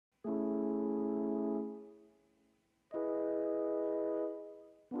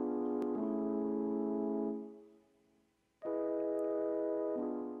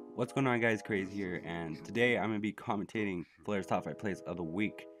What's going on, guys? Crazy here, and today I'm gonna be commentating Flair's top 5 plays of the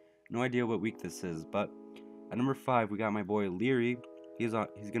week. No idea what week this is, but at number 5 we got my boy Leary. He's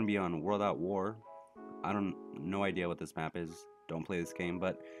gonna be on World at War. No idea what this map is. Don't play this game,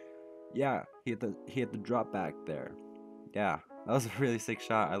 but yeah, he hit the drop back there. Yeah, that was a really sick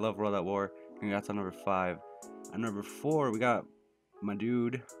shot. I love World at War. Congrats on number 5. At number 4 we got my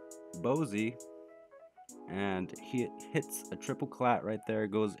dude Bozy. And he hits a triple clat right there,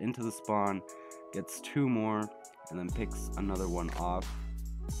 goes into the spawn, gets 2 more, and then picks another one off,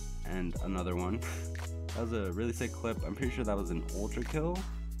 and another one. That was a really sick clip. I'm pretty sure that was an ultra kill,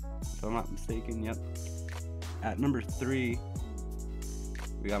 if I'm not mistaken. Yep. At number 3,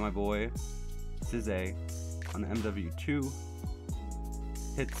 we got my boy Sizay on the MW2.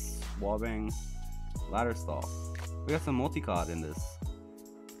 Hits wallbang, ladder stall. We got some multi-cod in this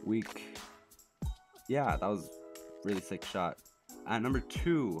week. Yeah, that was a really sick shot. At number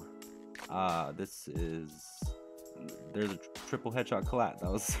 2, there's a triple headshot collat.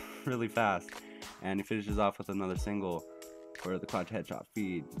 That was really fast, and he finishes off with another single for the clutch headshot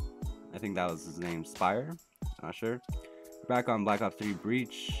feed. I think that was his name, Spire. Not sure. Back on Black Ops 3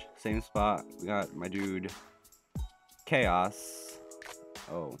 Breach, same spot. We got my dude Chaos.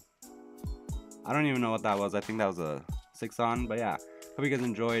 Oh, I don't even know what that was. I think that was a 6-on, but yeah. Hope you guys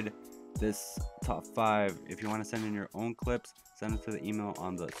enjoyed this top 5. If you want to send in your own clips, send it to the email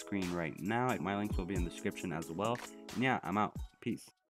on the screen right now. My links will be in the description as well. And yeah, I'm out. Peace.